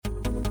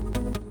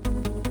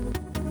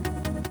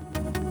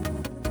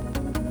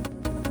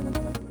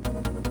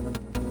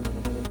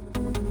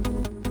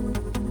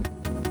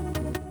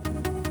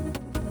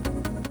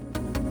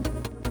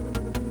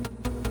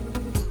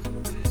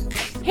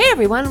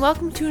everyone,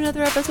 welcome to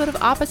another episode of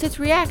Opposites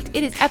React.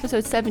 It is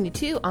episode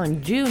 72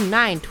 on June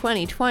 9,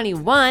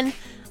 2021.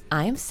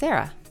 I am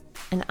Sarah,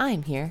 and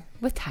I'm here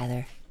with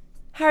Tyler.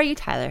 How are you,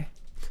 Tyler?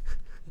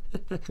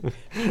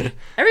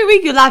 Every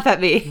week you laugh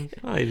at me.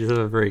 I just have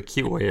a very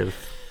cute way of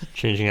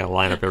changing out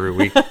lineup every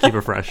week. Keep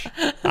it fresh.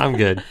 I'm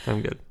good.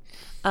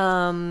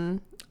 I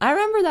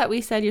remember that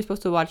we said you're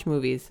supposed to watch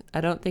movies.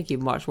 I don't think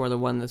you've watched more than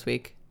one this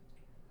week.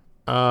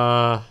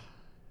 You're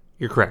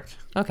correct.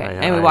 Okay,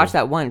 and we watched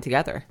that one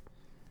together.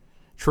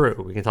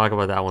 True. We can talk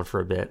about that one for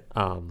a bit.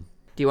 Do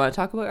you want to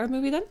talk about our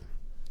movie then?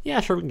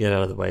 Yeah, sure. We can get it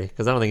out of the way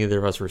because I don't think either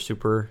of us were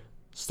super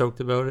stoked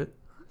about it.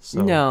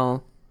 So.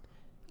 No,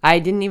 I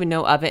didn't even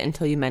know of it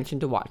until you mentioned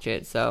to watch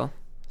it. So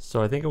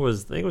I think it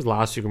was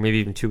last week or maybe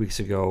even 2 weeks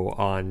ago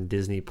on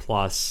Disney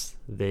Plus.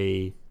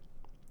 The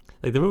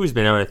movie's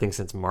been out I think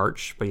since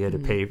March, but you had to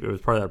pay. It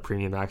was part of that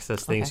premium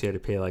access thing, so you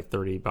had to pay like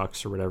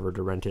 $30 or whatever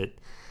to rent it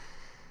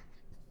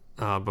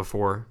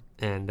before.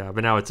 And but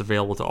now it's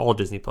available to all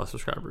Disney Plus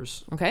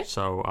subscribers. Okay.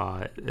 So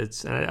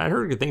it's and I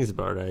heard good things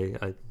about it.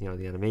 I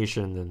the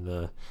animation and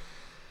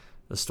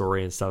the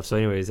story and stuff. So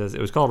anyways,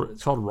 it's called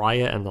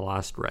Raya and the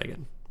Last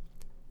Dragon.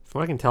 From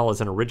what I can tell, it's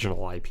an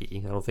original IP. I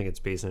don't think it's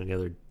based on any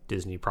other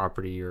Disney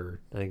property, or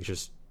I think it's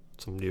just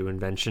some new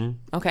invention.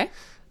 Okay.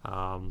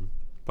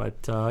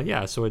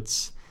 Yeah. So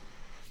it's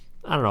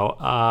I don't know.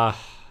 I'm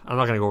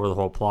not gonna go over the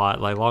whole plot.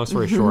 Like long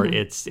story short,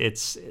 it's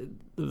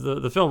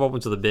the film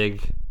opens with a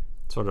big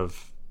sort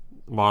of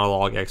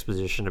monologue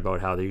exposition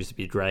about how there used to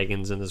be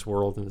dragons in this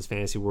world, in this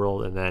fantasy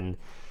world, and then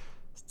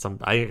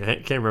I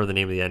can't remember the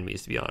name of the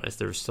enemies, to be honest.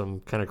 There's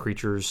some kind of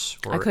creatures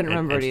or I couldn't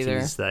remember it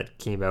either. That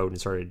came out and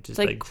started just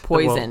it's like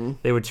poison. Well,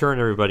 they would turn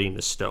everybody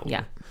into stone.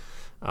 Yeah.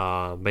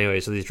 But anyway,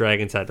 so these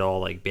dragons had to all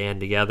like band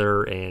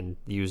together and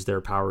use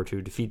their power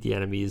to defeat the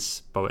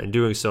enemies. But in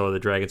doing so, the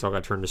dragons all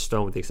got turned to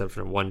stone with the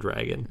exception of one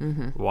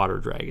dragon, water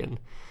dragon.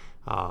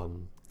 What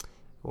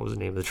was the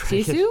name of the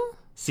dragon?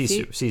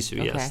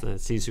 Sisu, yes. Okay.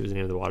 Sisu is the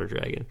name of the water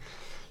dragon.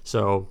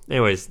 So,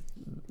 anyways,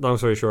 long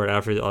story short,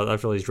 after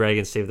all these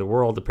dragons saved the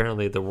world,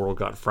 apparently the world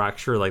got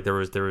fractured. Like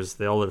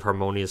they all lived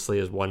harmoniously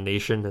as one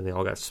nation, and they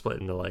all got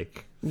split into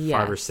like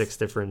 5 or 6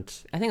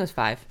 different. I think it was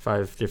 5.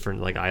 5 different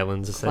like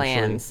islands,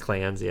 essentially.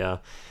 Clans, yeah.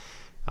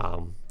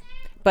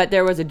 But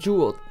there was a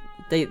jewel.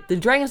 The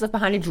dragons left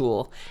behind a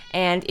jewel,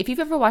 and if you've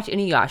ever watched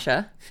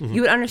Inuyasha,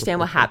 you would understand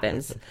what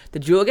happens. The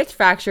jewel gets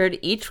fractured.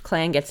 Each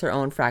clan gets their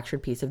own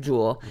fractured piece of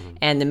jewel,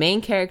 and the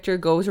main character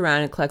goes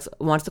around and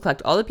wants to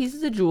collect all the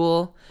pieces of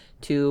jewel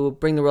to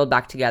bring the world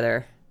back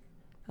together,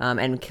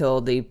 and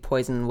kill the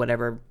poison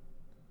whatever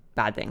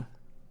bad thing.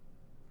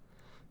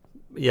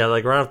 Yeah,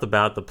 like right off the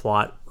bat, the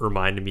plot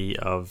reminded me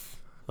of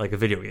like a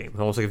video game,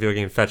 almost like a video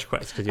game Fetch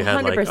Quest, because you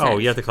had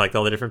 100%. You have to collect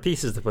all the different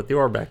pieces to put the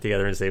orb back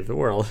together and save the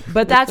world.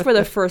 But that's where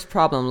the first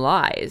problem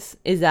lies,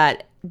 is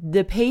that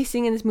the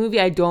pacing in this movie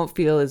I don't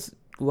feel is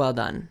well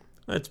done.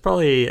 It's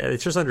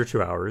just under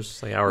 2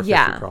 hours, like hour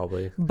 50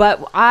 probably.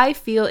 But I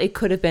feel it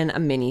could have been a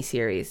mini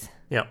series.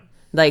 Yeah.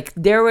 Like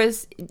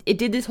it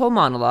did this whole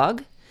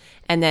monologue,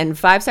 and then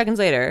 5 seconds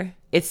later,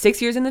 it's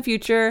 6 years in the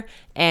future,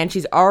 and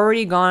she's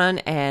already gone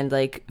and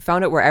like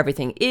found out where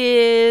everything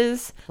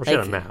is. Well, she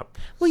had a map.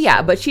 Well,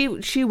 yeah, but she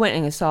went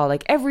and saw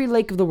like every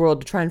lake of the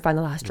world to try and find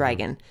the last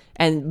dragon.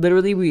 And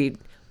literally,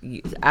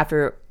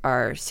 after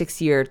our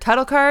 6-year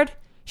title card,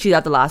 she's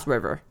at the last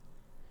river,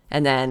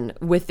 and then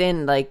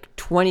within like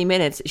 20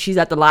 minutes, she's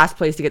at the last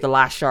place to get the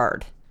last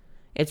shard.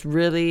 It's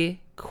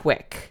really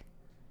quick.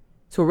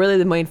 So really,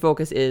 the main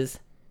focus is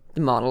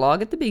the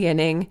monologue at the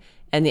beginning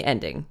and the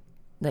ending.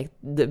 Like,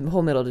 the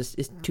whole middle just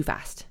is too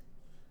fast.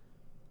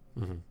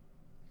 Mm-hmm.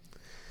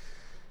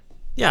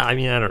 Yeah, I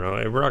mean, I don't know.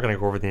 We're not going to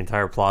go over the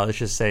entire plot. Let's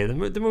just say the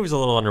movie's a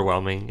little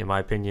underwhelming, in my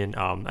opinion.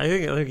 I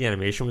think the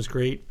animation was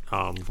great.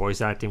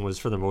 Voice acting was,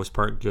 for the most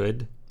part,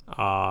 good.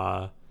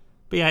 But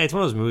yeah, it's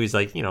one of those movies,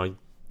 like,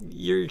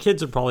 your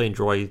kids would probably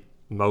enjoy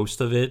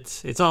most of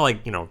it. It's not, like,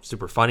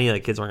 super funny.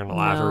 Like, kids aren't going to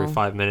laugh every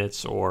 5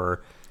 minutes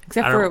or...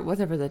 Except for,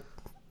 whatever, the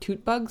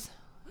toot bugs?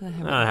 That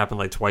happened,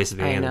 like, twice at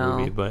the beginning of the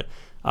movie. But...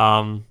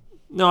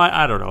 no,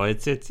 I don't know.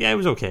 It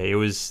was okay. It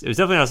was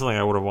definitely not something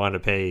I would have wanted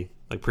to pay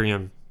like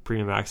premium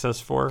access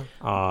for.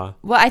 Well,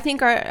 I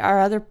think our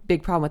other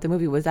big problem with the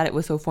movie was that it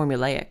was so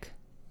formulaic.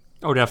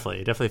 Oh, definitely.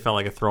 It definitely felt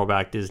like a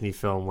throwback Disney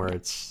film where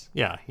it's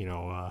the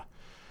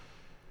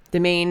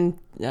main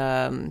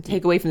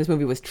takeaway from this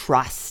movie was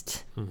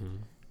trust. Mm-hmm.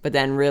 But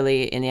then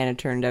really in the end it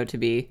turned out to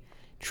be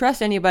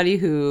trust anybody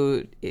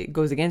who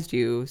goes against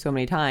you so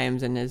many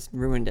times and has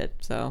ruined it.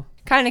 So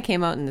kind of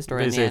came out in the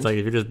story. In the end. It's like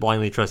if you just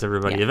blindly trust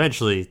everybody,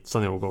 eventually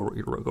something will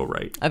go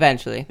right.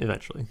 Eventually.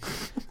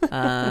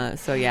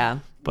 So yeah.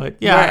 But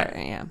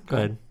yeah. Go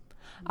ahead.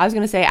 I was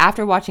gonna say,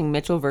 after watching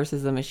Mitchell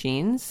versus the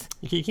Machines,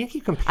 you can't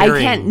keep comparing. I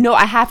can't. No,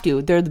 I have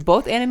to. They're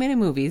both animated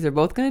movies. They're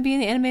both gonna be in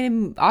the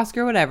animated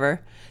Oscar,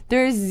 whatever.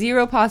 There is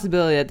zero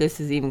possibility that this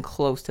is even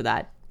close to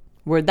that.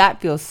 Where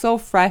that feels so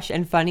fresh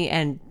and funny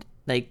and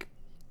like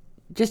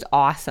just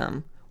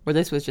awesome. Where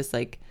this was just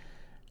like,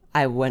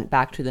 I went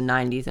back to the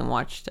 90s and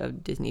watched a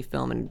Disney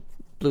film and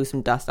blew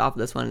some dust off of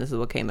this one, and this is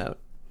what came out.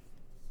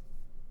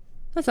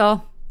 That's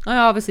all. I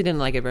obviously didn't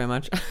like it very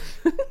much.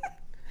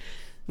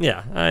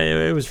 Yeah,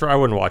 it was. I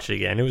wouldn't watch it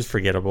again. It was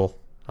forgettable.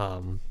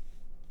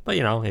 But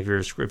you know, if you're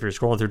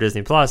scrolling through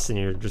Disney Plus and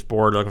you're just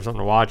bored looking for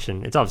something to watch,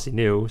 and it's obviously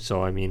new,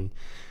 so I mean,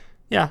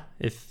 yeah,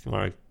 if you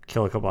want to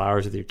kill a couple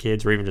hours with your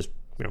kids, or even just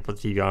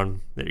put the TV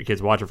on that your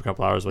kids watch it for a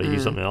couple hours while you do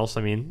something else,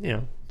 I mean,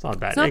 it's not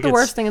bad. It's not the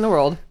worst thing in the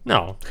world.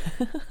 No.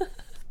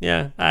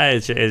 Yeah,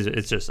 it's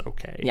just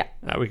okay. Yeah,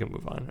 we can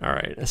move on. All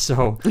right.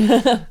 So,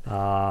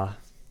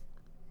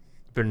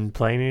 been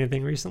playing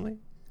anything recently?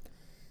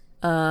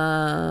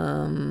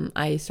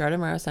 I started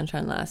Mario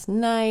Sunshine last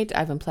night.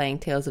 I've been playing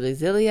Tales of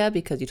Xillia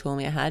because you told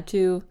me I had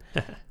to.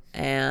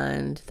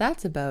 And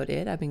that's about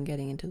it. I've been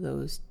getting into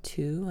those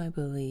two, I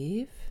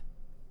believe.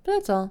 But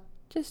that's all.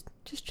 Just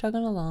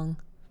chugging along.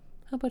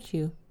 How about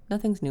you?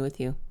 Nothing's new with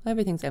you.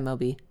 Everything's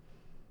MLB.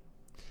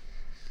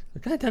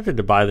 I'm kind of tempted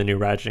to buy the new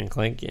Ratchet and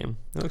Clank game.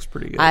 It looks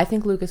pretty good. I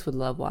think Lucas would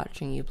love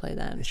watching you play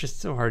that. It's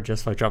just so hard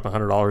just if I drop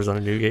 $100 on a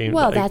new game.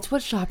 Well, that's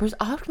what Shoppers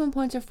Optimum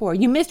points are for.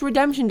 You missed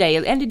Redemption Day.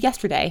 It ended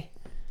yesterday.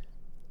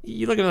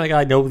 You look at me like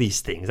I know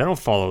these things. I don't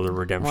follow the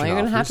redemption. Well, you're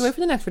going to have to wait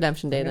for the next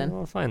Redemption Day then.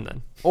 Well, fine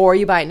then. Or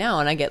you buy it now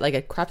and I get like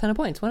a crap ton of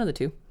points. One of the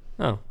two.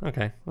 Oh,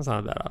 okay. That's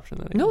not a bad option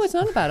then. No, it's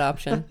not a bad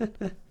option.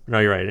 No,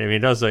 you're right. I mean, it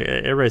does.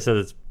 Everybody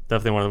says it's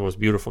definitely one of the most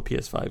beautiful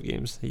PS5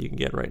 games that you can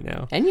get right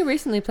now. And you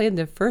recently played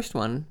the first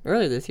one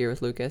earlier this year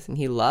with Lucas, and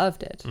he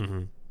loved it.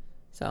 Mm-hmm.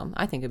 So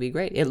I think it'd be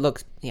great. It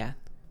looks, yeah.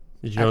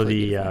 Did you know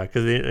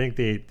because I think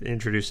they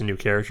introduced a new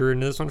character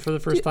into this one for the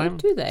first time?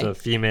 Do they? It's a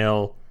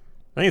female.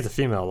 I think it's a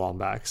female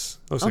Lombax.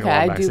 Looks like a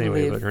I Lombax do anyway,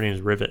 believe. but her name's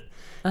Rivet,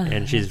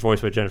 and she's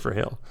voiced by Jennifer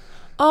Hill.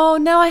 Oh,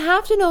 now I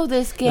have to know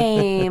this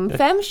game.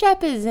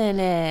 FemShep is in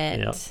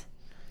it. Yep.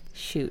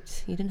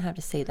 Shoot, you didn't have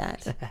to say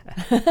that.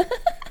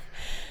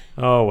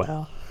 Oh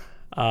well.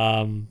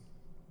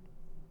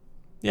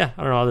 Yeah,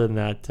 I don't know. Other than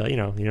that, you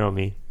know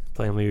me,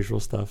 playing my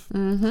usual stuff.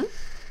 Mm-hmm.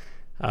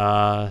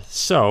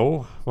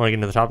 So, want to get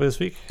into the topic this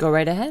week? Go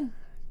right ahead.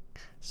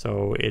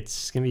 So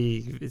it's gonna be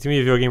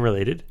video game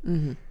related.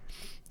 Mm-hmm.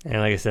 And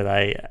like I said,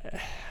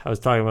 I was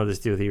talking about this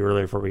deal with you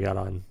earlier before we got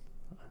on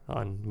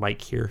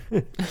mic here.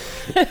 You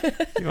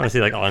want to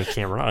say like on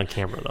camera, not on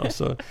camera though.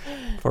 So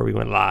before we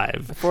went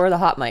live, Before the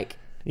hot mic.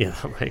 yeah,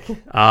 the mic.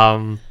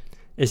 I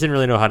just didn't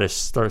really know how to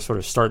start.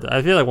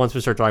 I feel like once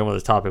we start talking about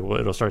this topic,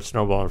 it'll start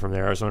snowballing from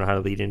there. I just don't know how to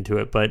lead into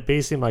it. But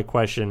basically, my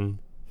question,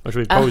 which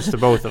we posed to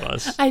both of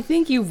us. I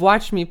think you've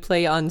watched me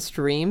play on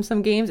stream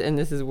some games, and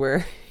this is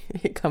where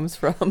it comes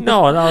from.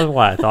 No, that was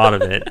why I thought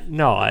of it.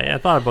 No, I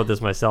thought about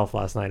this myself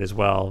last night as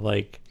well.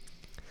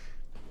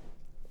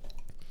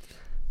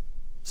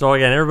 So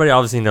again, everybody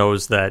obviously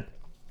knows that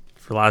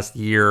for the last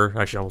year,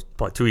 actually almost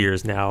about 2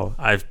 years now,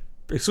 I've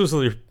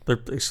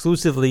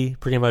exclusively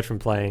pretty much been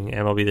playing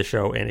MLB The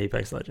Show and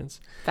Apex Legends.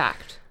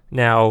 Fact.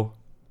 Now,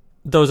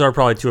 those are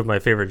probably two of my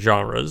favorite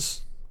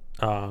genres.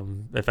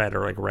 If I had to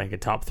rank a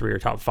top 3 or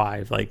top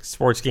 5, like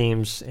sports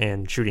games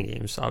and shooting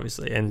games,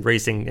 obviously, and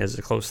racing is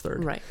a close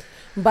third. Right.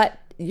 But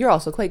you're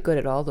also quite good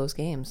at all those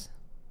games.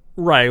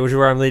 Right, which is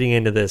where I'm leading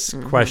into this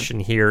question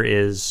here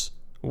is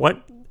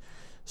what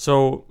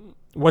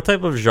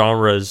type of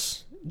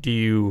genres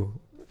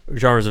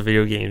of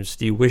video games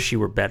do you wish you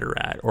were better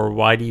at, or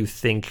why do you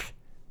think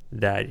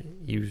that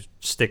you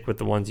stick with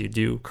the ones you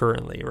do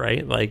currently,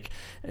 right? Like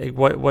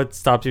what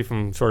stops you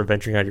from sort of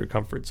venturing out of your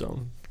comfort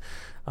zone?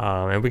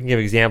 And we can give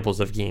examples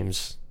of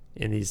games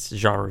in these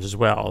genres as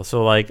well.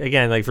 So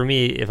again, for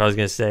me, if I was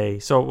going to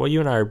say, you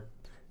and I are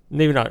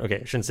maybe not,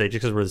 okay, I shouldn't say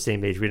just because we're the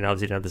same age, we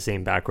obviously didn't have the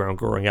same background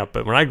growing up,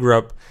 but when I grew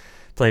up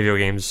playing video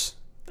games,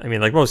 I mean,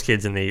 like most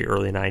kids in the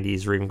early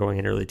 90s or even going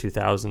in early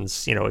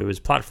 2000s, it was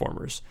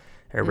platformers.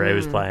 Everybody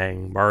was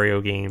playing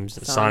Mario games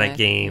and Sonic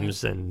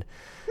games and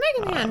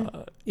Mega Man.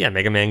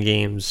 Mega Man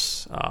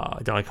games,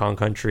 Donkey Kong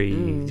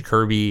Country,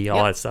 Kirby,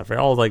 all that stuff, right?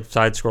 All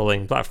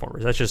side-scrolling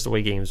platformers. That's just the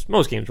way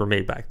most games were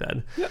made back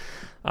then. Yep.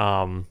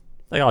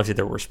 Obviously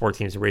there were sports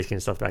games and race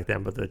games and stuff back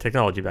then, but the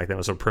technology back then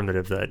was so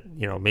primitive that,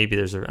 maybe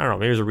there's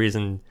a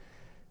reason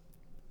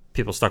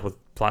people stuck with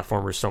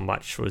platformers so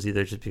much was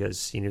either just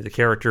because you knew the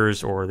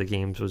characters or the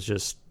games was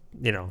just,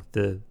 there's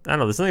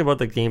something about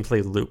the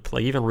gameplay loop.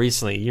 Like even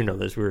recently,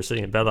 this, we were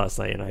sitting in bed last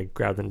night and I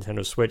grabbed the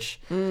Nintendo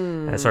Switch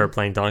and I started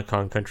playing Donkey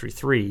Kong Country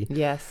 3.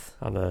 Yes.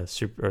 On the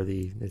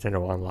the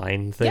Nintendo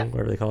Online thing,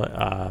 whatever they call it.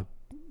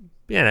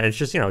 And it's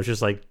just, it's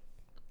just like,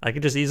 I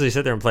could just easily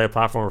sit there and play a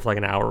platformer for like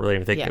an hour really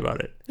even thinking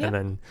about it. Yeah. And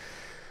then,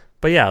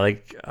 but yeah,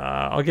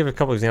 I'll give a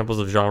couple examples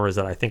of genres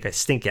that I think I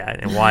stink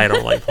at and why I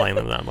don't like playing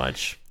them that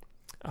much.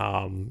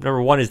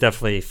 Number one is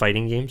definitely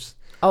fighting games.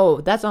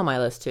 Oh, that's on my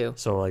list too.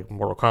 So like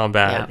Mortal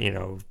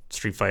Kombat,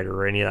 Street Fighter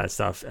or any of that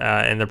stuff.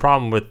 And the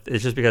problem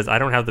it's just because I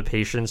don't have the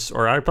patience,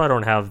 or I probably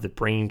don't have the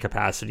brain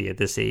capacity at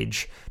this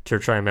age to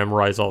try and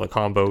memorize all the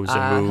combos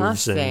and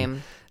moves.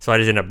 Same. So I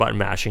just end up button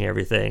mashing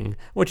everything,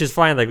 which is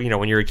fine. Like,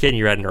 when you're a kid and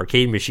you're at an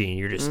arcade machine,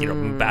 you're just,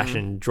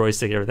 bashing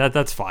joystick.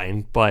 That's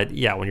fine. But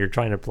yeah, when you're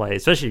trying to play,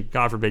 especially,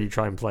 God forbid, you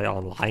try and play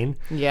online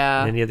in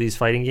any of these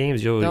fighting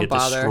games, you'll get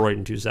destroyed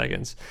in 2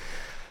 seconds.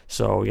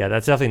 So yeah,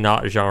 that's definitely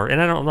not a genre.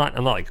 And I'm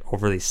not like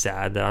overly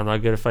sad that I'm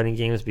not good at fighting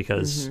games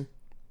because,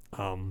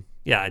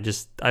 yeah,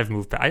 I've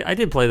moved back. I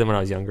did play them when I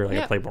was younger. Like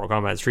I played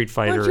Mortal Kombat, Street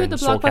Fighter, Weren't you at and the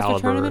Soul Blockbuster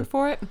Calibur. tournament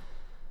for it?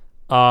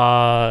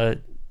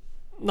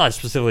 Not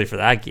specifically for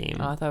that game.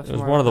 Oh, I thought it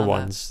was one of the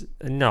ones.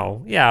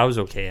 No, yeah, I was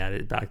okay at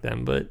it back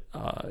then, but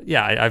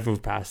yeah, I've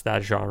moved past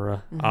that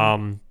genre.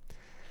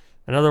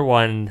 Another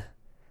one,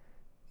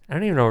 I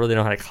don't even really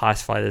know how to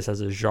classify this as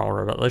a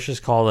genre, but let's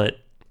just call it,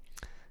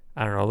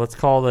 I don't know, let's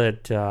call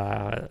it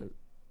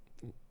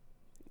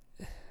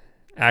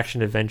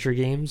action adventure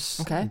games.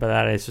 Okay. By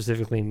that I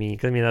specifically mean,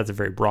 because I mean that's a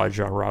very broad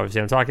genre.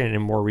 Obviously, I'm talking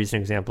in more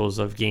recent examples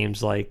of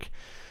games like,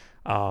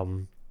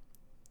 like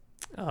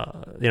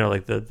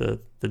the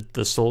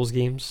Souls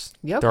games,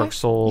 Dark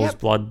Souls,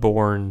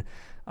 Bloodborne,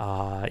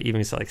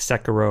 even like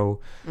Sekiro.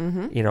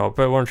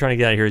 But what I'm trying to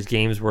get at here is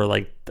games where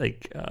like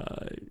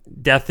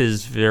death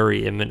is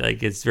very imminent.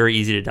 Like it's very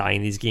easy to die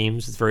in these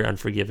games. It's very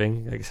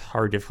unforgiving. Like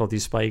hard difficulty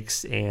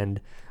spikes, and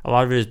a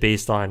lot of it is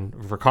based on,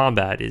 for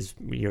combat, is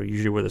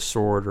usually with a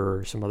sword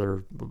or some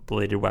other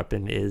bladed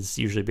weapon, is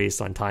usually based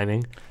on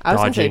timing,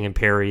 dodging and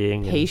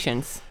parrying,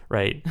 patience.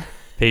 Right.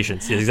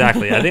 Patience, yeah,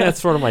 exactly. I think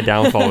that's sort of my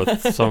downfall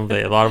with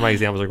a lot of my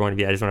examples are going to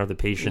be I just don't have the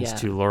patience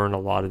to learn a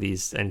lot of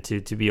these and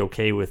to be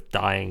okay with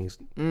dying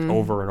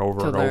over and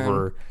over and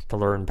over to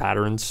learn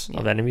patterns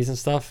of enemies and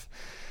stuff.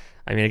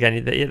 I mean,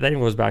 again, that even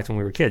goes back to when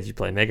we were kids. You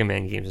play Mega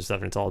Man games and stuff,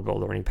 and it's all about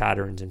learning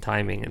patterns and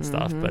timing and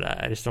stuff.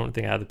 But I just don't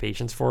think I have the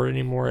patience for it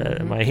anymore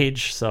at my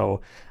age.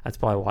 So that's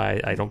probably why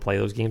I don't play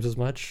those games as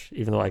much,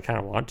 even though I kind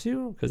of want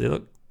to, because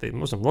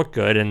most of them look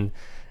good. And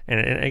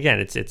again,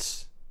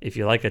 it's if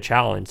you like a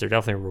challenge, they're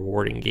definitely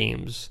rewarding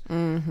games.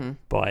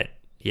 But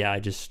yeah, I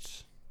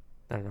don't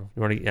know.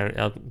 You want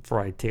to, before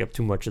I take up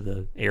too much of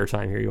the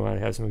airtime here, you want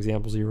to have some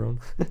examples of your own?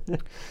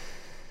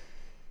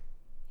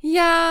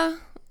 Yeah.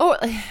 Oh,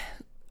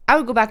 I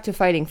would go back to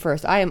fighting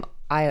first. I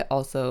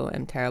also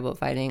am terrible at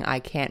fighting. I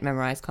can't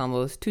memorize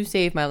combos to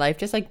save my life,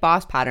 just like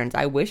boss patterns.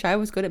 I wish I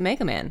was good at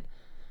Mega Man.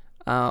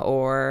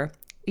 Or,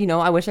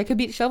 I wish I could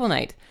beat Shovel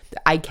Knight.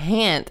 I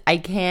can't.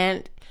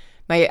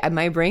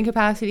 My brain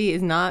capacity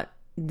is not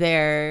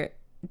there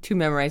to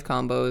memorize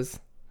combos,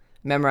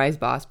 memorize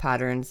boss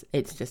patterns.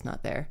 It's just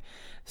not there.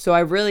 So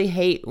I really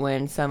hate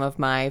when some of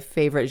my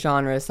favorite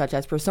genres, such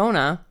as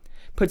Persona,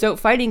 puts out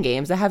fighting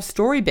games that have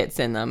story bits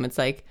in them. It's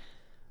like,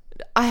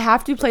 I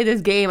have to play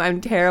this game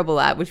I'm terrible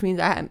at, which means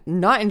I'm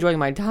not enjoying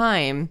my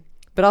time,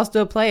 but I'll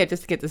still play it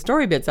just to get the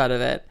story bits out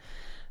of it.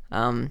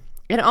 And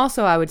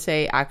also, I would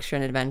say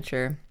action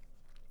adventure,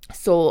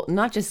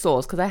 not just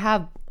Souls, because I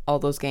have all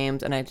those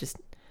games and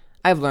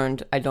I've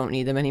learned I don't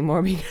need them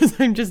anymore because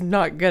I'm just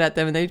not good at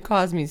them and they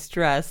cause me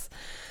stress.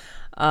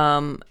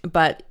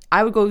 But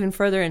I would go even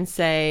further and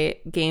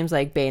say games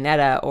like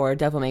Bayonetta or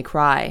Devil May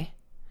Cry,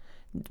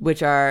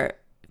 which are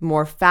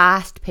more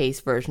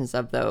fast-paced versions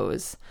of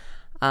those.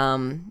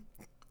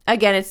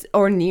 Again,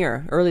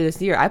 Nier. Early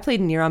this year, I played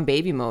Nier on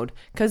baby mode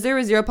because there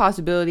was zero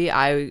possibility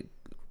I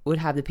would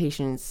have the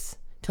patience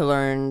to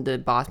learn the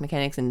boss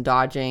mechanics and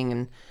dodging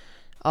and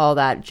all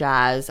that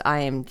jazz.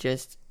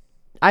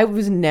 I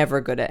was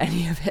never good at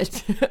any of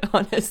it,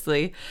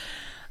 honestly.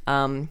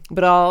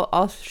 But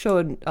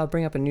I'll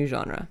bring up a new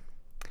genre.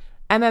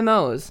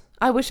 MMOs.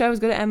 I wish I was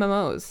good at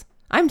MMOs.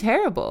 I'm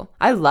terrible.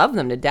 I love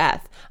them to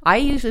death. I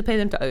usually play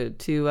them to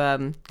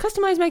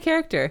customize my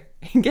character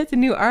and get the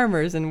new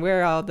armors and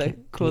wear all the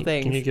cool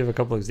things. Can you give a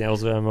couple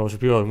examples of MMOs for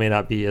people who may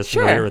not be as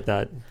familiar with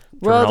that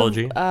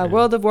terminology?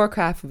 World of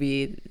Warcraft would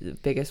be the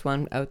biggest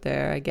one out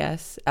there, I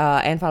guess,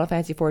 and Final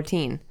Fantasy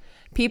 14.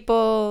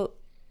 People,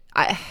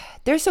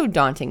 they're so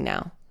daunting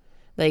now.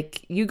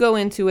 Like, you go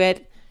into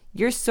it,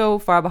 you're so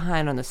far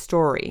behind on the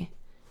story.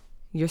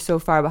 You're so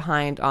far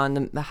behind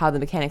on how the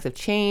mechanics have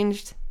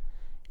changed,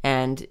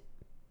 and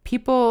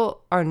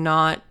people are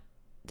not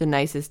the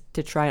nicest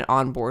to try and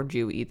onboard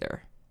you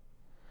either.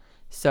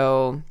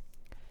 So,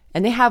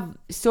 and they have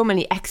so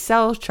many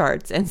Excel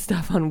charts and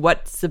stuff on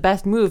what's the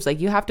best moves. Like,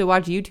 you have to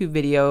watch YouTube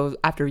video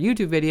after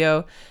YouTube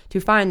video to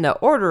find the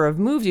order of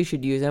moves you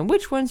should use and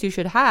which ones you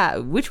should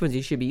have, which ones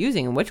you should be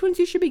using and which ones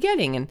you should be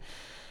getting and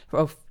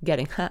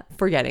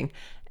forgetting,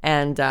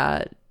 and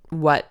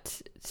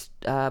what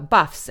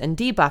buffs and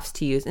debuffs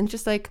to use. And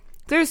just like,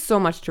 there's so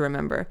much to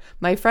remember.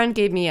 My friend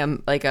gave me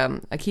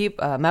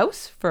a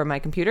mouse for my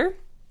computer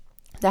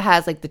that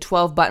has like the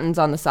 12 buttons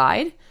on the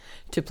side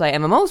to play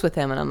MMOs with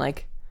him. And I'm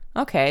like,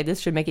 okay, this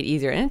should make it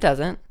easier. And it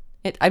doesn't.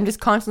 I'm just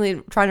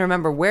constantly trying to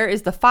remember, where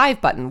is the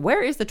 5 button?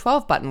 Where is the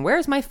 12 button? Where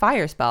is my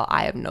fire spell?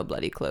 I have no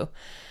bloody clue.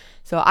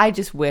 So I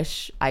just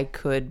wish I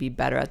could be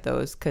better at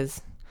those,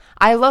 because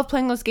I love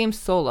playing those games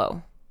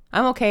solo.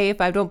 I'm okay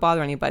if I don't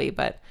bother anybody,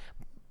 but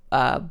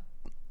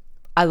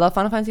I love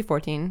Final Fantasy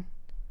 14.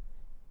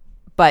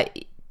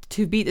 But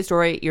to beat the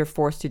story, you're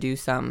forced to do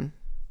some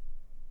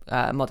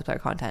multiplayer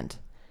content.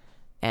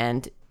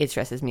 And it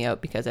stresses me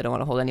out because I don't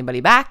want to hold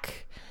anybody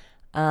back.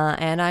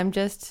 And I'm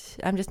just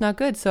not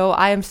good. So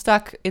I am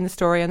stuck in the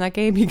story on that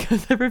game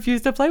because I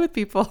refuse to play with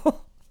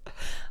people.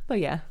 But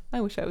yeah,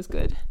 I wish I was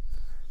good.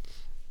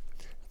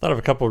 thought of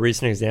a couple of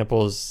recent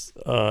examples.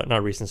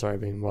 Not recent, sorry. I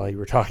mean, while you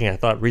were talking, I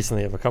thought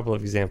recently of a couple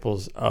of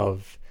examples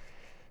of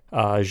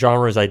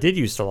genres I did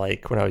used to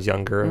like when I was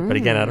younger. But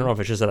again, I don't know if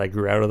it's just that I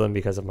grew out of them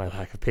because of my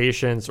lack of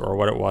patience or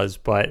what it was.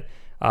 But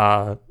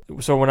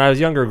so when I was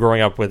younger,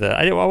 growing up with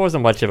I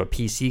wasn't much of a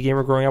PC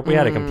gamer growing up. We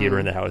had a computer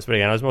in the house, but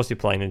again, I was mostly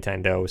playing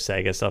Nintendo,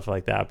 Sega, stuff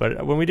like that.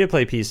 But when we did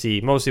play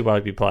PC, mostly what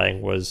I'd be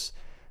playing was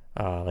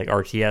like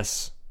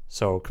RTS.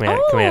 So Command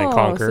and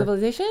Conquer.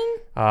 Civilization?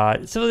 A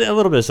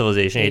little bit of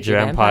Civilization, Age of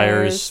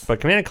Empires.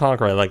 But Command and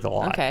Conquer I liked a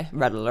lot. Okay,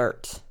 Red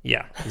Alert.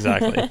 Yeah,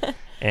 exactly.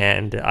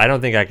 And I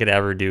don't think I could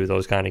ever do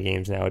those kind of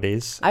games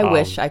nowadays. I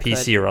wish I could.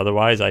 PC or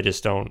otherwise, I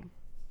just don't.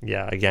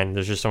 Yeah, again,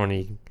 there's just so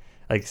many,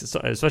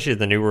 especially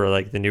the newer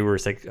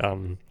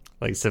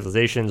like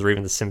Civilizations or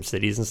even the Sim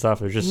Cities and stuff.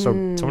 There's just so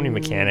many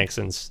mechanics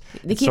and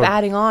they keep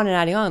adding on and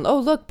adding on. Oh,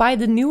 look, buy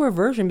the newer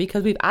version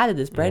because we've added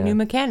this brand new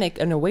mechanic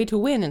and a way to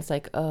win. And it's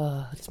like,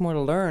 there's more to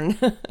learn.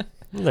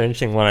 The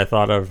interesting one I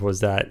thought of was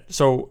that.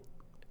 So,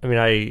 I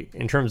mean,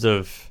 in terms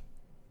of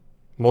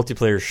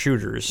multiplayer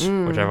shooters,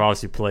 which I've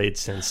obviously played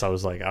since I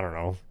was like, I don't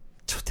know,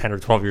 10 or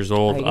 12 years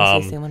old. Are you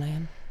gonna say the same one I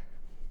am?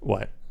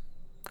 What?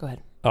 Go ahead.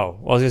 Oh,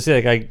 well, I was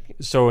gonna say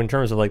so in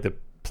terms of like the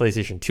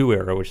PlayStation 2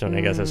 era, which then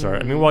I guess I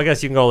started. I mean, well, I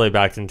guess you can go all the way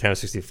back to Nintendo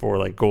 64,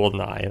 like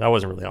GoldenEye. That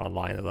wasn't really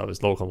online; that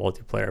was local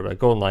multiplayer. But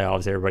GoldenEye,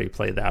 obviously, everybody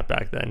played that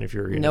back then. If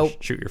you're gonna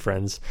shoot your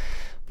friends,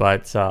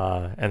 but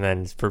and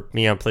then for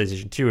me on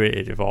PlayStation 2,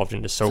 it evolved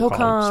into SOCOM.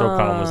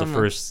 SOCOM was the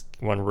first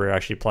one where we're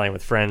actually playing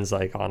with friends,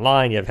 like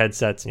online. You have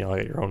headsets, and you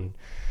get your own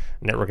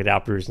network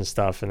adapters and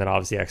stuff. And then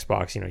obviously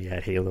Xbox, you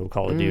had Halo,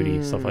 Call of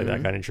Duty, stuff like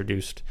that got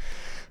introduced.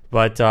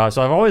 But so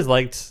I've always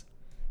liked.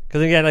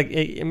 Because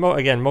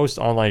again, most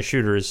online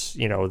shooters,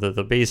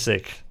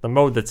 the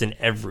mode that's in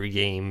every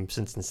game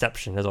since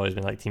inception has always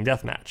been like team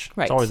deathmatch.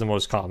 Right. It's always the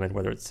most common,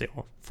 whether it's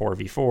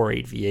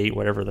 4v4, 8v8,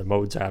 whatever the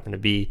modes happen to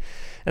be.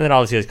 And then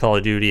obviously as Call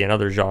of Duty and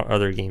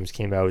other games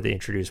came out, they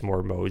introduced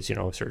more modes.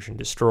 Search and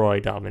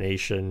destroy,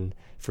 domination,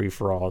 free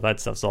for all.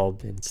 That stuff's all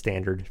been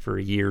standard for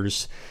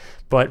years.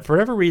 But for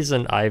whatever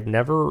reason,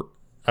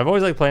 I've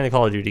always liked playing the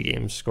Call of Duty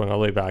games, going all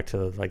the way back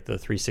to like the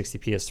 360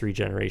 PS3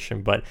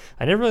 generation, but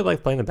I never really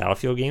liked playing the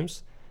Battlefield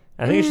games.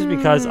 I think it's just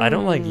because I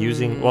don't like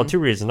using, two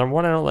reasons. Number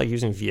one, I don't like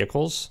using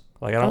vehicles.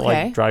 Like I don't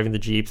like driving the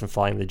Jeeps and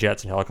flying the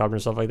jets and helicopters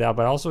and stuff like that,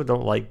 but I also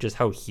don't like just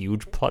how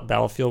huge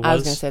Battlefield was. I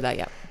was going to say that,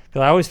 yeah.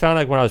 Because I always found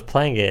like when I was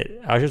playing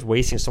it, I was just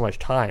wasting so much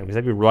time because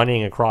I'd be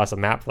running across a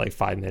map for like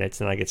 5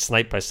 minutes and I get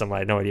sniped by somebody. I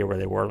had no idea where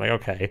they were. I'm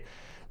like, okay.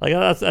 Like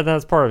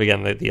that's part of,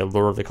 again, the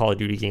allure of the Call of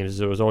Duty games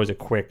is it was always a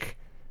quick...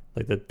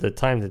 Like the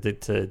time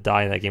to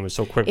die in that game was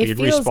so quick, but you'd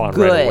respawn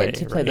right away. It feels good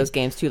to play those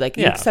games too. Like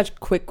it's such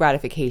quick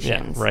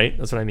gratifications. Yeah, right.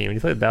 That's what I mean. When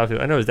you play the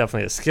Battlefield, I know there's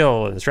definitely a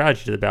skill and a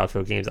strategy to the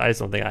Battlefield games. I just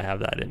don't think I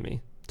have that in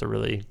me to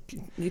really.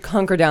 You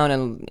hunker down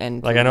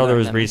and like I know there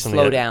was recently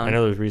slow down. I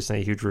know there was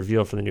recently a huge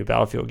reveal for the new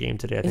Battlefield game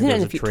today. I think Isn't there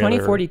it was a trailer.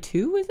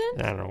 2042? Is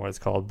it? I don't know what it's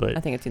called, but I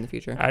think it's in the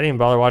future. I didn't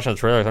bother watching the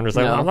trailer. I'm just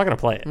like, No. well, I'm not going to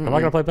play it. I'm not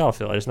going to play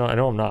Battlefield. I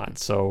know I'm not.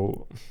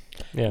 So.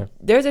 Yeah.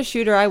 There's a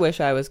shooter I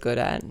wish I was good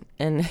at,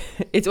 and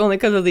it's only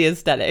because of the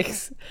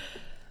aesthetics.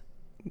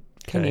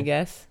 Can you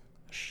guess?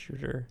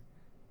 Shooter.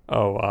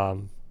 Oh,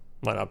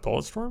 why not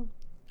Bulletstorm?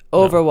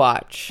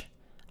 Overwatch.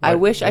 I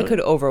wish really? I could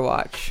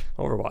Overwatch.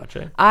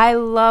 Overwatch, eh? I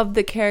love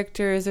the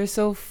characters. They're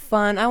so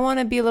fun. I want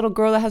to be a little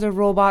girl that has a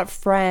robot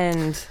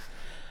friend.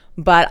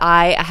 But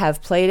I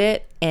have played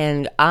it,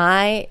 and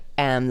I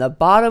am the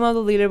bottom of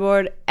the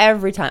leaderboard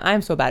every time.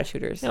 I'm so bad at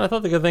shooters. Yeah, I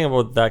thought the good thing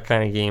about that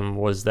kind of game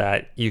was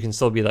that you can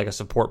still be like a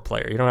support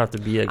player. You don't have to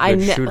be a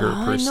good shooter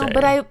per se.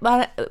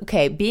 But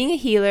okay, being a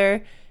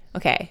healer,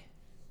 okay.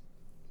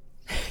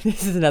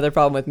 This is another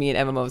problem with me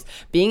and MMOs.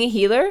 Being a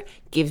healer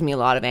gives me a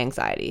lot of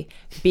anxiety.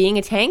 Being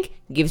a tank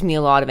gives me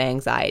a lot of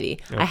anxiety.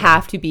 Okay. I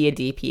have to be a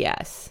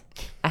DPS.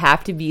 I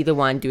have to be the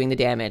one doing the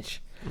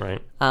damage.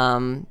 Right.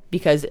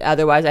 Because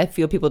otherwise I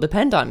feel people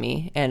depend on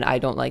me, and I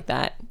don't like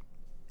that.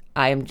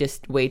 I am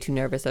just way too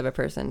nervous of a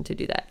person to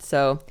do that.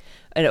 So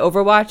in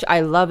Overwatch, I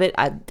love it.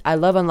 I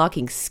love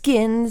unlocking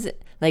skins,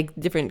 like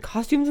different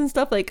costumes and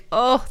stuff. Like,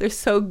 oh, they're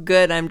so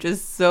good. I'm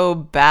just so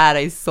bad.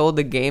 I sold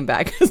the game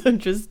back because I'm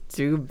just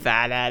too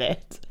bad at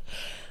it.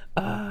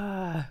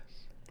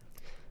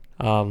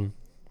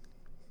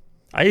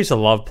 I used to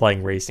love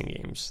playing racing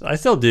games. I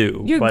still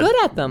do. You're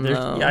good at them,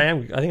 though. Yeah, I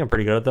am. I think I'm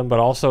pretty good at them. But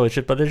also,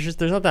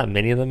 there's not that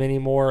many of them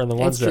anymore. And the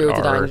ones it's true, that it's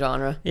a dying are,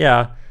 genre.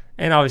 Yeah,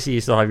 and obviously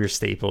you still have your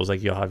staples.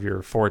 Like you'll have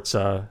your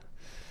Forza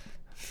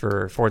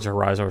for Forza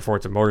Horizon or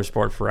Forza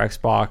Motorsport for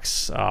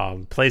Xbox.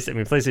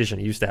 PlayStation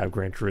used to have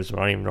Gran Turismo.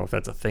 I don't even know if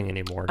that's a thing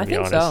anymore. To be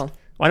honest, so. Well,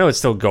 I know it's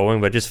still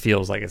going, but it just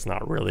feels like it's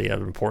not really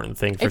an important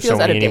thing for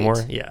Sony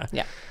anymore. Yeah.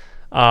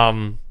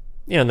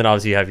 And then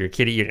obviously you have your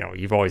kitty.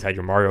 You've always had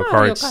your Mario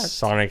Karts.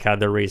 Sonic had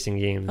their racing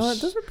games. Oh,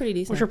 those were pretty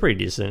decent. Which are pretty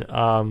decent.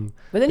 But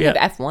then you have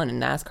F1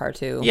 and NASCAR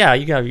too. Yeah,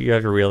 you have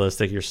your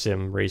realistic, your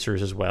sim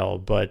racers as well.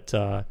 But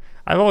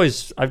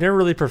I've never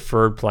really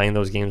preferred playing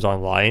those games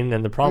online,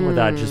 and the problem with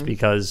that just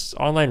because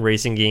online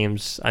racing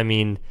games, I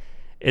mean,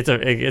 it's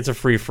a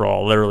free for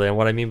all, literally. And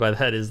what I mean by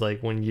that is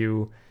like when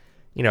you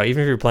even if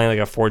you're playing like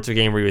a Forza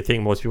game where you would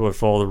think most people would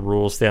follow the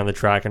rules, stay on the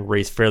track, and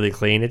race fairly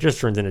clean, it just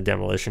turns into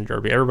demolition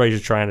derby. Everybody's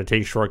just trying to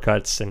take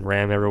shortcuts and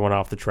ram everyone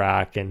off the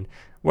track, and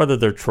whether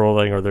they're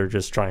trolling or they're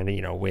just trying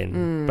to,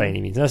 win by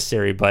any means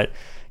necessary. But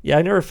yeah,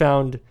 I never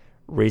found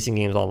racing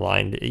games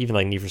online, even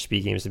like Need for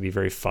Speed games, to be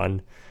very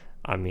fun.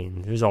 I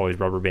mean, there's always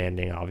rubber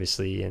banding,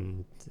 obviously,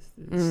 and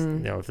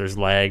if there's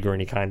lag or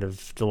any kind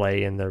of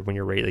delay in there when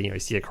you're racing, you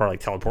see a car like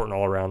teleporting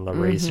all around the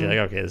race, you're like,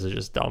 okay, this is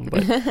just dumb.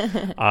 But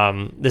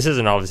this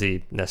isn't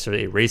obviously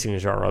necessarily a racing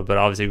genre, but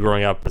obviously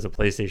growing up as a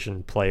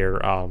PlayStation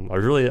player, I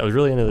was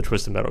really into the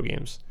Twisted Metal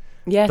games.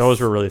 Yes,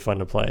 those were really fun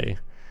to play,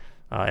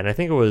 and I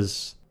think it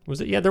was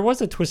it? Yeah, there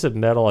was a Twisted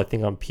Metal, I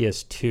think, on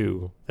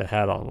PS2 that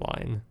had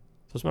online.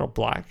 Twisted Metal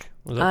Black.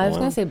 I was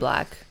gonna say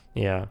Black.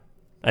 Yeah,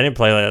 I didn't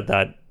play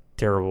that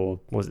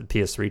terrible, was it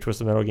PS3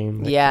 Twisted Metal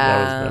game?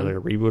 Yeah, that was like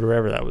a reboot or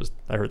whatever.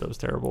 I heard that was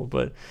terrible,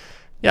 but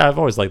yeah, I've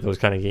always liked those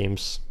kind of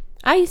games.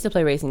 I used to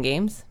play racing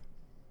games,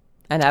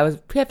 and I was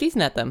pretty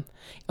decent at them.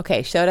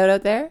 Okay, shout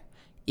out there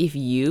if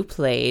you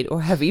played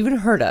or have even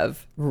heard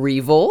of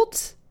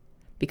Revolt,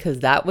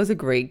 because that was a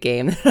great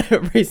game,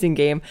 a racing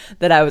game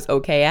that I was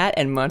okay at,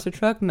 and Monster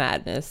Truck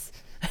Madness.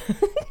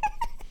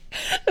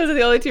 Those are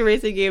the only two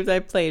racing games I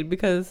played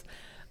because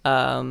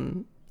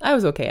I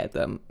was okay at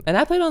them, and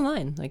I played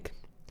online like.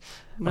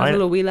 I was a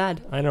little wee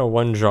lad. I know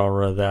one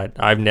genre that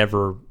I've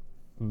never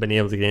been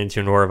able to get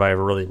into, nor have I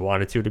ever really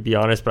wanted to be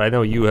honest, but I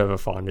know you have a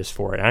fondness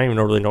for it. I don't even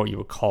really know what you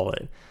would call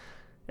it.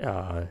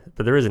 But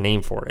there is a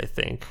name for it, I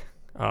think.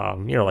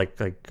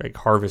 Like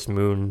Harvest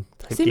Moon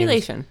type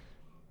simulation. Games.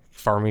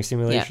 Farming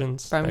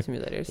simulations? Yeah, farming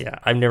simulators. Yeah,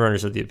 I've never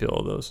understood the appeal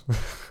of those.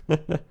 I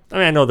mean,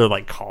 I know they're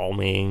like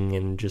calming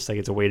and just like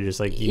it's a way to just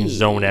like you can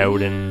zone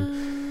out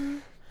and...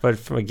 But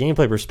from a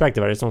gameplay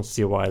perspective, I just don't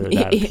see why they're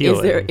that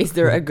appealing. Is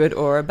there a good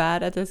or a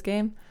bad at this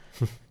game?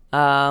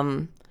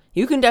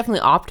 You can definitely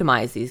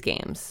optimize these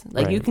games.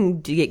 Like right. You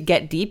can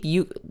get deep.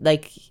 You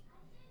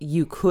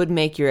could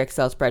make your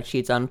Excel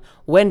spreadsheets on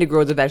when to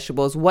grow the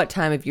vegetables, what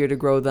time of year to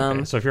grow them.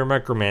 Okay, so if you're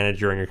a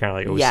micromanager and you're kind of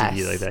like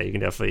OCD like that, you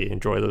can definitely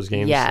enjoy those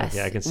games. Yes.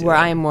 Yeah, I can see where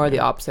that. I'm more the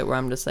opposite, where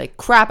I'm just like,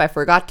 crap, I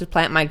forgot to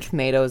plant my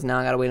tomatoes. Now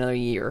I got to wait another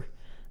year.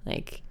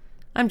 Like...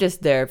 I'm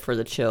just there for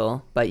the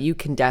chill, but you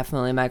can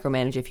definitely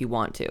micromanage if you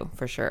want to,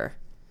 for sure.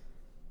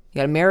 You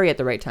got to marry at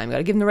the right time. You got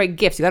to give them the right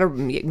gifts. You got to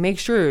make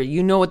sure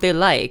you know what they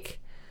like.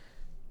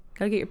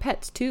 Got to get your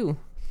pets too.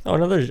 Oh,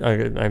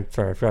 I'm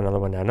sorry, I forgot another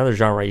one now. Another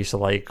genre I used to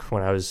like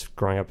when I was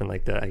growing up in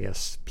like the, I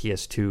guess,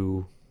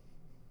 PS2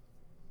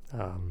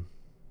 not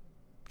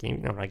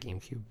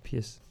GameCube.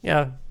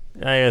 I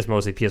guess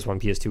mostly PS1,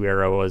 PS2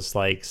 era was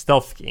like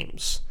stealth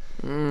games.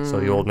 So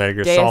the old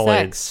Metal Gear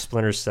Solid,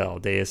 Splinter Cell,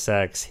 Deus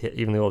Ex,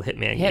 even the old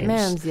Hitman games.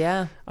 Hitman's,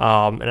 yeah.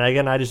 And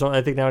again, I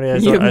think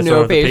nowadays I don't have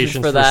the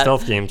patience for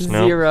stealth games.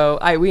 Zero.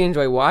 We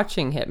enjoy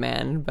watching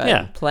Hitman,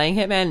 but playing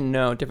Hitman,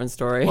 no, different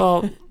story.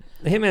 Well,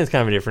 Hitman's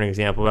kind of a different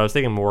example, but I was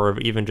thinking more of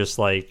even just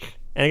like,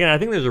 and again, I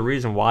think there's a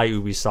reason why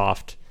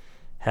Ubisoft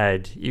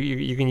had,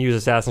 you can use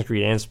Assassin's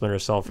Creed and Splinter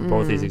Cell for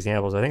both these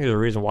examples. I think there's a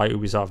reason why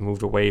Ubisoft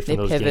moved away from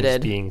those games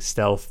being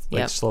stealth,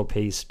 like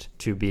slow-paced,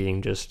 to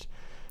being just...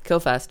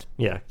 Killfest.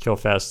 Yeah,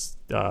 Killfest.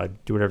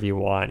 Do whatever you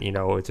want.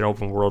 It's an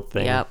open world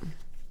thing. Yep.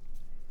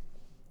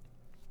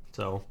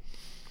 So,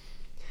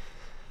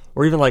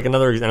 or even like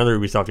another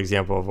Ubisoft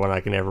example of one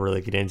I can never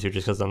really get into,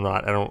 just because I'm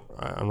not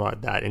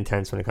that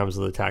intense when it comes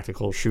to the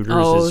tactical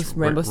shooters. Is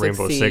Rainbow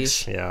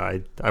Six. Yeah,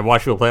 I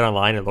watch people play it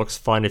online. It looks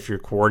fun if you're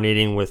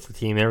coordinating with the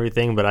team and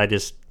everything, but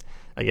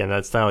again,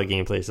 that style of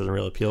gameplay doesn't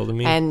really appeal to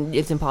me. And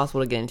it's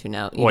impossible to get into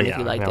now, even if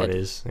you liked it. It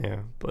is. Yeah,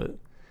 but.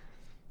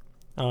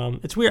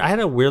 It's weird. I had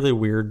a really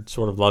weird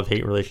sort of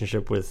love-hate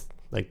relationship with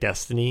like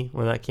Destiny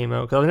when that came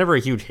out, because I was never a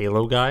huge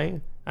Halo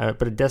guy,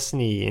 but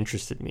Destiny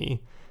interested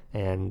me,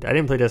 and I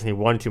didn't play Destiny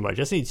 1 too much.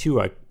 Destiny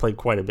 2 I played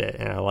quite a bit,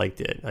 and I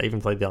liked it. I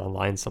even played the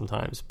online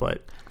sometimes.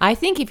 But I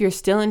think if you're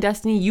still in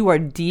Destiny, you are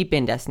deep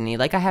in Destiny.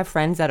 Like I have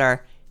friends that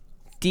are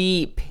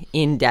deep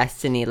in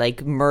Destiny,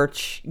 like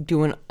merch,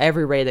 doing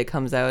every raid that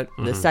comes out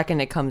the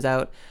second it comes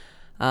out.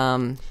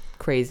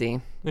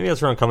 Crazy. Maybe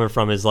that's where I'm coming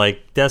from, is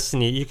like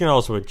Destiny, you can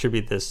also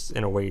attribute this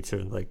in a way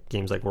to like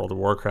games like World of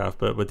Warcraft,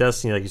 but with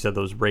Destiny, like you said,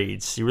 those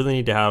raids, you really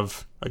need to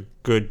have a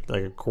good,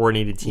 like a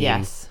coordinated team.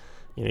 Yes.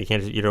 You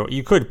can't,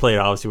 you could play it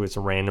obviously with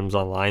some randoms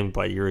online,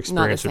 but your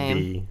experience would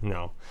be,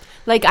 no.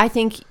 Like, I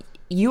think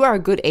you are a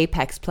good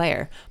Apex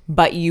player,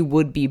 but you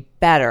would be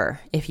better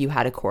if you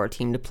had a core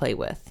team to play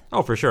with.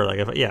 Oh, for sure. Like,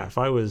 if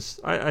I was,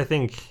 I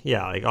think,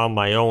 like on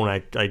my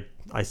own,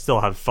 I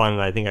still have fun,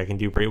 and I think I can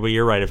do pretty. But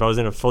you're right. If I was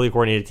in a fully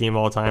coordinated team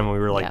all the time, and we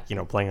were like,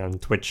 playing on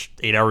Twitch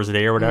 8 hours a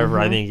day or whatever,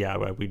 I think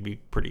we'd be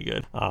pretty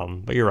good.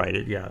 But you're right.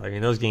 I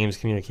mean, those games,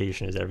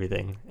 communication is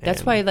everything.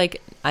 That's why,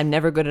 like, I'm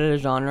never good at a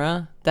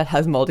genre that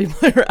has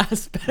multiplayer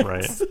aspects.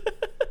 Right.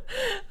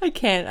 I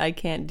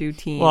can't do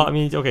team. Well, I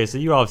mean, okay, so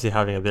you obviously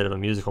having a bit of a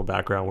musical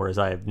background, whereas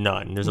I have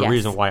none. There's a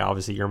reason why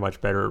obviously you're much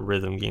better at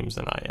rhythm games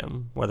than I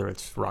am, whether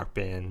it's Rock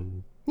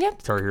Band. Yep.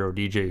 Guitar Hero,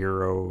 DJ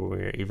Hero,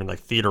 or even like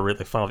Theater,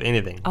 like Final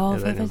anything Oh,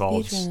 that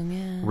involves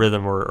yeah.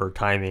 rhythm or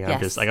timing. I'm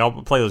Yes. just like, I'll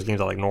play those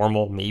games at like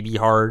normal, maybe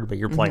hard, but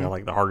you're playing on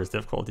like the hardest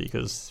difficulty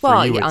because for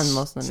Well, you yeah, it's on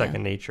most of them,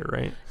 second nature,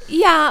 right?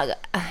 Yeah,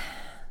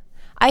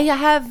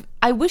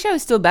 I wish I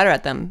was still better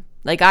at them.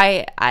 Like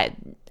I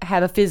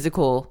have a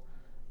physical.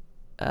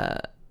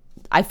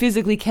 I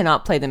physically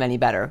cannot play them any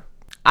better.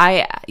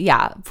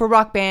 For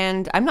Rock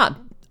Band, I'm not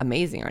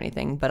amazing or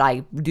anything, but I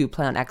do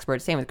play on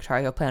expert. Same with Guitar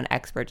Hero, play on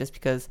expert just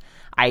because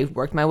I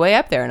worked my way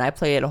up there and I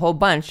play it a whole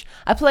bunch.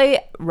 I play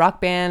Rock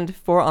Band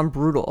 4 on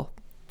brutal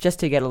just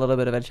to get a little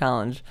bit of a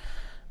challenge.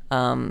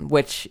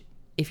 Which,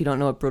 if you don't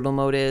know what brutal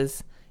mode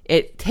is,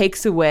 it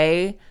takes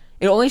away.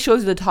 It only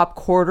shows you the top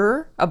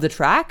quarter of the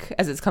track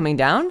as it's coming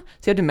down, so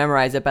you have to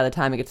memorize it by the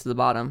time it gets to the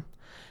bottom.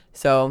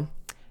 So,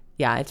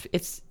 yeah,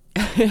 it's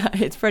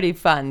it's pretty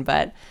fun,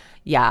 but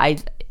yeah,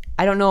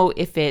 I don't know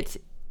if it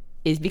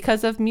is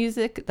because of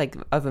music, like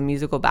of a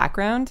musical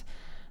background,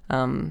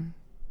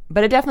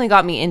 but it definitely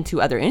got me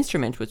into other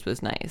instruments, which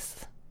was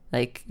nice.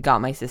 Like, got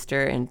my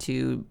sister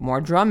into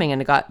more drumming,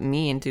 and it got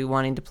me into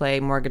wanting to play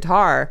more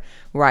guitar,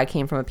 where I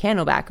came from a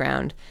piano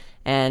background.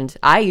 And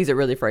I use it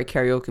really for a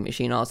karaoke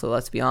machine also,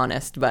 let's be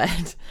honest.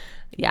 But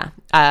yeah,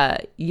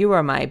 you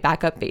are my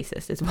backup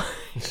bassist is what.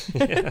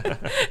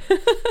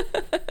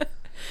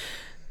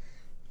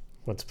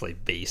 Let's play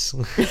bass.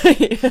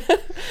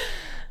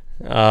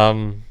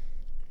 I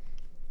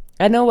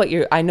know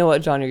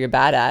what genre you're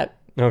bad at.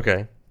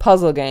 Okay.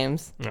 Puzzle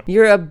games. No.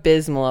 You're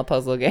abysmal at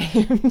puzzle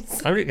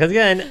games. Because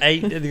again,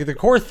 the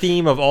core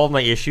theme of all of my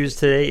issues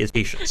today is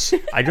patience.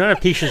 I do not have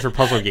patience for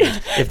puzzle games.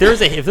 If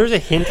there's a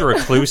hint or a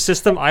clue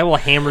system, I will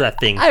hammer that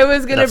thing. I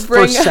was gonna the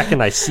bring first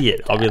second I see it,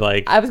 I'll be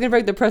like, I was gonna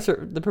bring the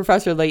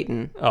Professor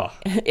Layton. oh,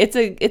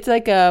 It's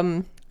like I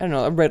don't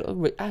know, a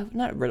riddle,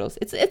 not riddles.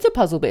 It's a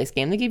puzzle based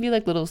game. They give you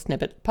like little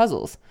snippet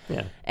puzzles.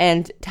 yeah.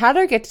 And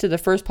Tyler gets to the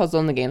first puzzle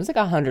in the game. It's like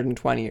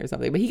 120 or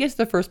something, but he gets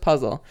to the first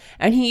puzzle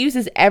and he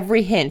uses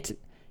every hint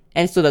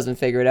and still doesn't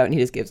figure it out, and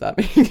he just gives up.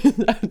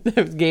 That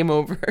was game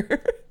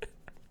over.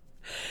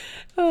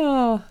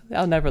 Oh,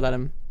 I'll never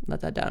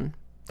let that down.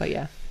 But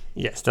yeah.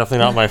 Yes, definitely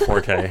not my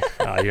forte.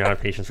 You don't have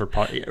patience for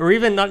or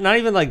even not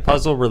even like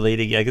puzzle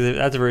related. Yeah, because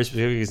that's a very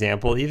specific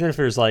example. Even if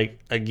there's like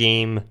a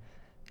game,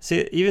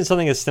 say even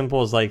something as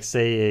simple as like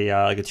say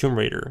a Tomb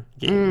Raider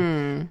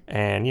game,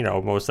 and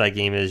most of that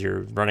game is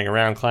you're running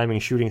around, climbing,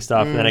 shooting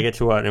stuff, and then I get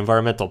to an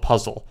environmental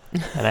puzzle,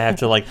 and I have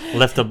to like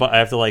I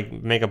have to like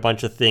make a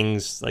bunch of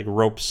things like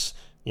ropes.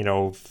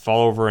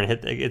 Fall over and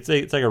hit.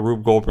 It's like a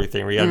Rube Goldberg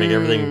thing where you gotta make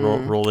everything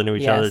roll into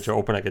each other to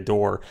open like a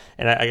door.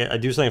 And I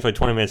do something for like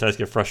 20 minutes. I just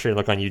get frustrated.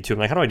 Look on YouTube. I'm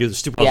like, how do I do this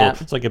stupid puzzle? Yeah.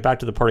 So I get back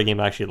to the part of the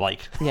game I actually like.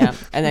 Yeah,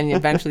 and then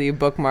eventually you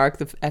bookmark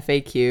the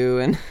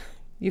FAQ and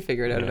you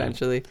figure it out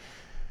eventually.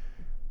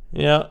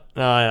 Yeah,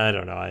 no, I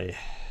don't know.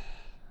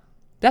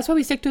 That's why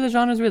we stick to the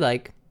genres we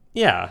like.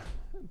 Yeah,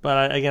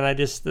 but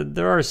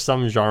there are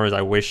some genres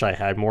I wish I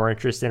had more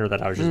interest in, or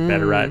that I was just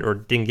better at, or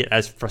didn't get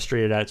as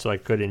frustrated at, so I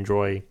could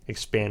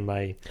expand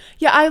my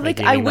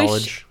gaming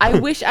knowledge. I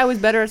wish I was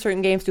better at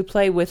certain games to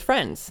play with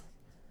friends.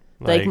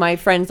 Like my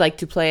friends like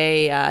to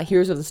play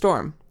Heroes of the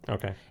Storm.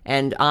 Okay.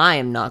 And I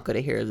am not good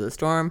at Heroes of the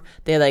Storm.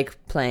 They like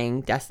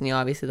playing Destiny,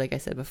 obviously, like I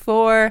said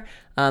before.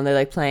 They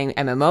like playing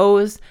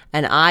MMOs.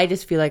 And I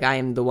just feel like I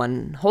am the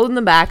one holding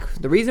them back.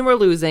 The reason we're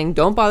losing,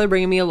 don't bother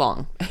bringing me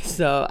along.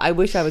 So I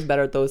wish I was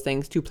better at those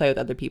things to play with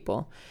other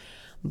people.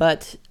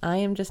 But I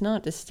am just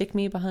not. Just stick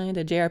me behind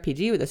a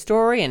JRPG with a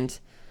story and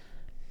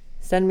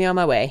send me on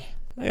my way.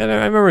 I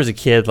remember as a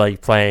kid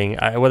like playing,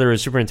 whether it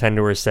was Super Nintendo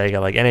or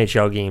Sega, like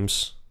NHL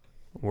games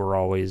were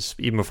always,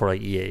 even before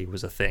like EA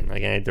was a thing.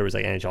 Like there was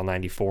like NHL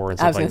 94 and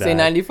stuff like that. I was going to say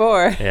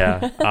 94.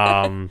 Yeah.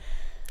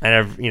 And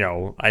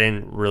I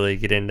didn't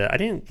get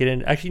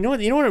into actually, you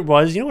know what it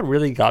was? You know what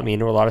really got me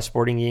into a lot of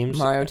sporting games?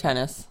 Mario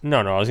Tennis. No,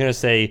 I was going to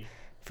say,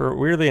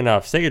 weirdly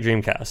enough, Sega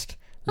Dreamcast.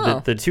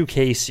 Oh. The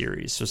 2K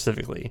series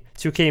specifically.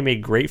 2K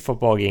made great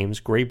football games,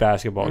 great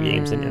basketball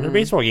games, and their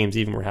baseball games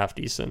even were half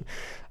decent.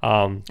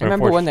 I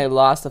remember when they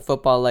lost the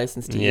football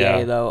license to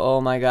EA, though.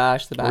 Oh my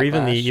gosh, the backlash. Or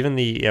even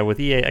the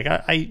with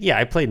EA.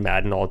 I played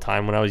Madden all the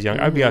time when I was young.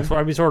 I'd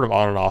be sort of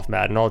on and off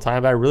Madden all the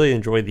time, but I really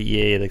enjoyed the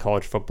EA, the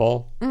college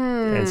football,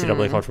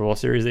 NCAA college football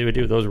series they would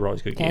do. Those were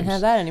always good games. Can't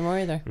have that anymore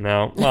either.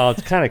 No, well,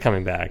 it's kind of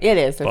coming back. It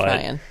is. They're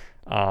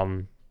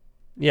trying.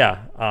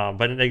 Yeah,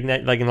 but like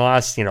in the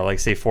last, like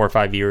say 4 or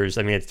 5 years,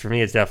 I mean, for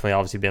me, it's definitely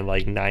obviously been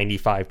like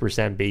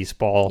 95%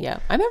 baseball. Yeah,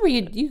 I remember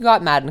you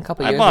got Madden a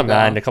couple years ago. I bought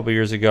Madden a couple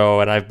years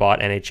ago, and I've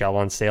bought NHL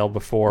on sale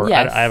before.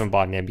 Yes. I haven't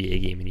bought an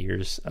NBA game in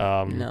years.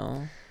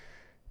 No.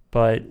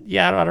 But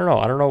yeah, I don't know.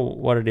 I don't know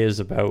what it is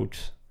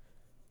about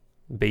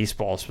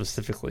baseball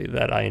specifically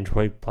that I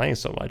enjoy playing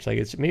so much. Like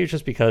maybe it's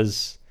just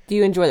because. Do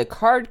you enjoy the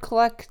card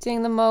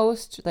collecting the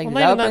most? Like,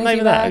 well, not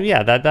even that.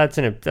 Yeah, that's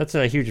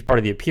a huge part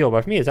of the appeal.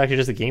 But for me, it's actually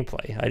just the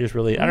gameplay. I just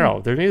really, I don't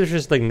know. There's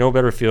just like no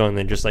better feeling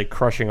than just like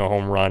crushing a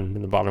home run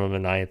in the bottom of the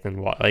ninth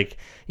and like,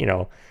 I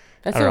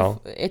don't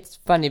know. It's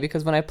funny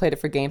because when I played it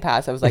for Game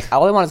Pass, I was like,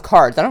 all I want is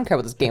cards. I don't care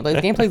about this gameplay.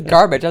 This gameplay's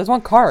garbage. I just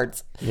want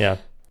cards. Yeah.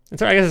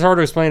 I guess it's hard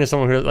to explain to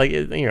someone who, like,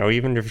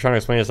 even if you're trying to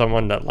explain to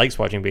someone that likes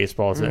watching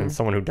baseball and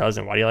someone who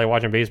doesn't, why do you like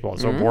watching baseball?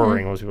 It's so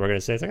boring. Most people are going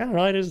to say, it's like, I don't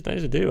know, I just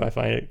do. I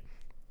find it.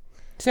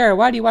 Sarah,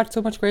 why do you watch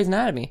so much Grey's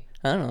Anatomy?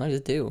 I don't know, I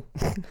just do.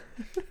 I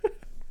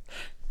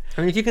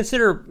mean, if you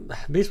consider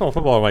baseball and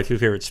football are my two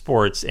favorite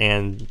sports,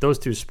 and those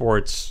two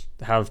sports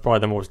have probably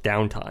the most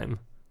downtime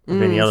of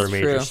any other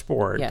major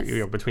sport, yes.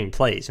 Between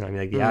plays. I mean,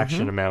 like the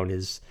action amount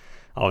is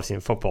obviously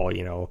in football.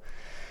 You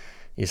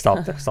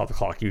stop the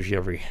clock usually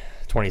every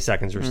 20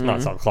 seconds, or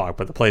not stop the clock,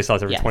 but the play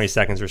stops every 20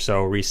 seconds or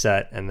so,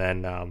 reset, and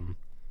then and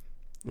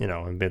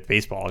with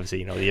baseball,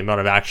 obviously, the amount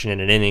of action in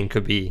an inning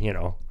could be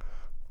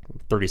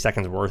 30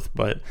 seconds worth.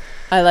 But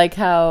I like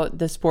how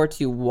the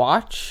sports you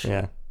watch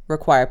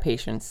require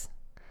patience.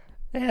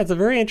 Yeah, that's a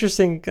very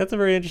interesting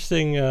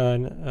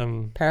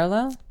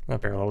parallel?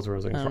 Not parallels, where I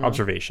was looking for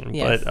observation.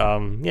 Yes.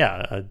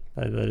 But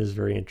that is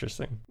very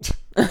interesting.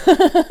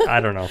 I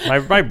don't know.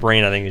 My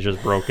brain, I think, is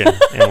just broken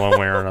in one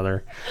way or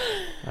another.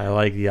 I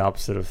like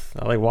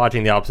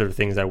watching the opposite of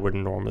things I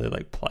wouldn't normally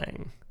like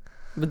playing.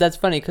 But that's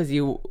funny because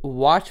you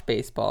watch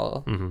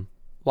baseball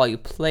while you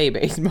play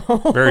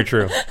baseball. Very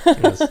true.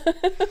 Yes.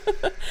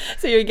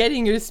 So you're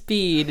getting your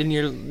speed and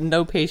your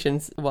no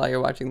patience while you're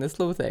watching the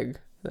slow thing.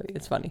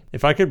 It's funny.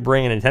 If I could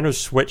bring a Nintendo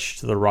Switch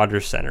to the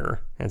Rogers Center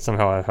and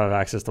somehow I have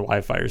access to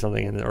Wi-Fi or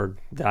something, or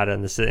data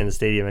in the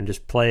stadium, and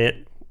just play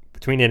it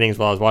between innings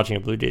while I was watching a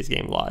Blue Jays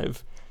game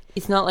live.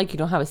 It's not like you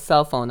don't have a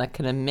cell phone that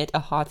can emit a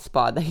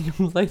hotspot that you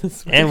can play the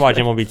Switch and watch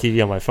MLB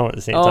TV on my phone at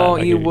the same time. Oh,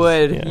 you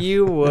would.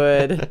 You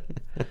would.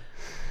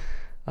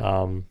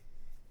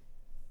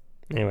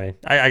 Anyway,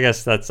 I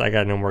guess I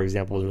got no more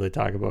examples to really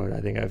talk about.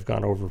 I think I've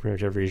gone over pretty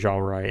much every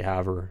genre I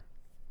have or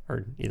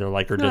either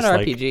like or not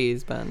dislike. Not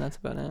RPGs, but that's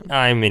about it.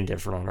 I'm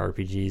indifferent on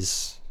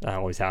RPGs. I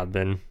always have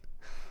been.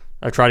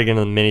 I've tried to get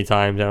into them many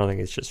times. I don't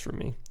think it's just for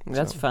me.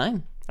 That's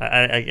fine.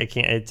 I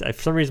can't. For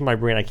some reason, my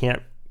brain, I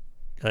can't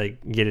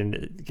get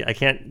into. I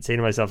can't say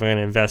to myself, I'm going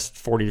to invest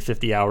 40 to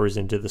 50 hours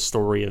into the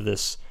story of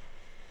this.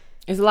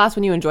 Is the last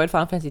one you enjoyed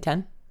Final Fantasy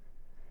X?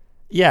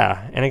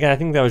 Yeah, and again, I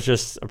think that was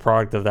just a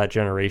product of that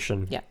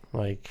generation. Yeah,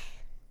 like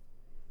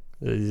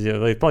probably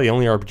the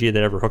only RPG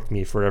that ever hooked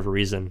me for whatever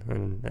reason,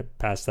 and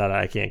past that,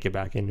 I can't get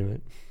back into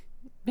it.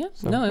 Yeah,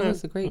 it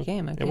was a great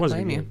game. I can't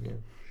blame you. Yeah.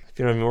 If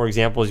you have any more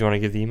examples, you want to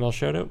give the email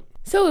shout out?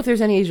 So if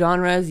there's any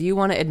genres you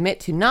want to admit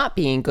to not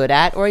being good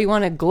at, or you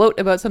want to gloat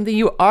about something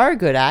you are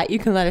good at, you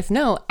can let us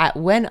know at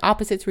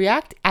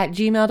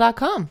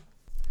whenoppositesreact@gmail.com.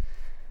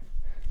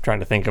 Trying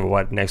to think of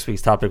what next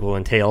week's topic will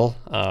entail.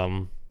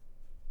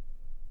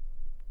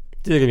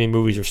 It's either going to be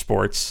movies or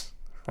sports.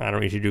 I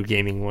don't usually do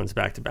gaming ones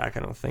back to back,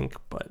 I don't think,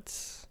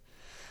 but...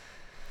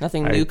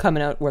 Nothing new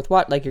coming out worth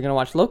what? Like you're going to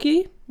watch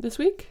Loki this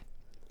week?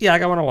 Yeah,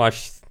 I want to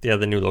watch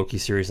the new Loki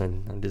series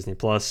on Disney+.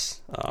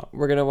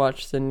 We're going to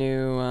watch the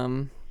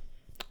new...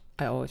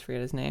 I always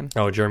forget his name.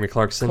 Oh, Jeremy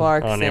Clarkson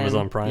on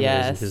Amazon Prime.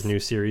 Yes. His new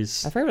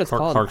series. I forget what it's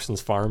called.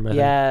 Clarkson's Farm.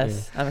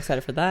 Yes, yeah. I'm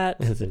excited for that.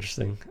 It's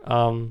interesting.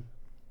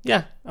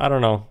 Yeah, I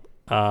don't know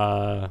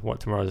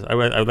what tomorrow is. I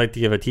would like to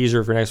give a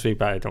teaser for next week,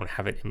 but I don't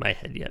have it in my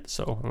head yet,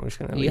 so I'm just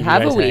going to leave you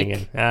guys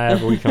hanging. I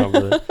have a week to come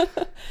up with it,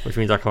 which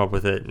means I'll come up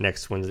with it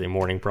next Wednesday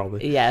morning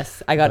probably.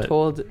 Yes, I got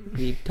told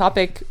the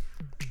topic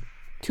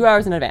 2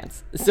 hours in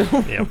advance, so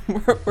yep.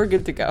 we're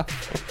good to go.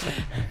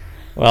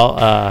 Well,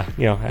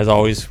 as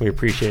always, we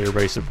appreciate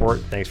everybody's support.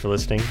 Thanks for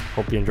listening.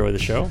 Hope you enjoy the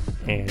show,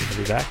 and we'll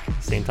be back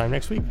same time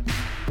next week.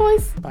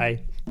 Boys.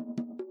 Bye.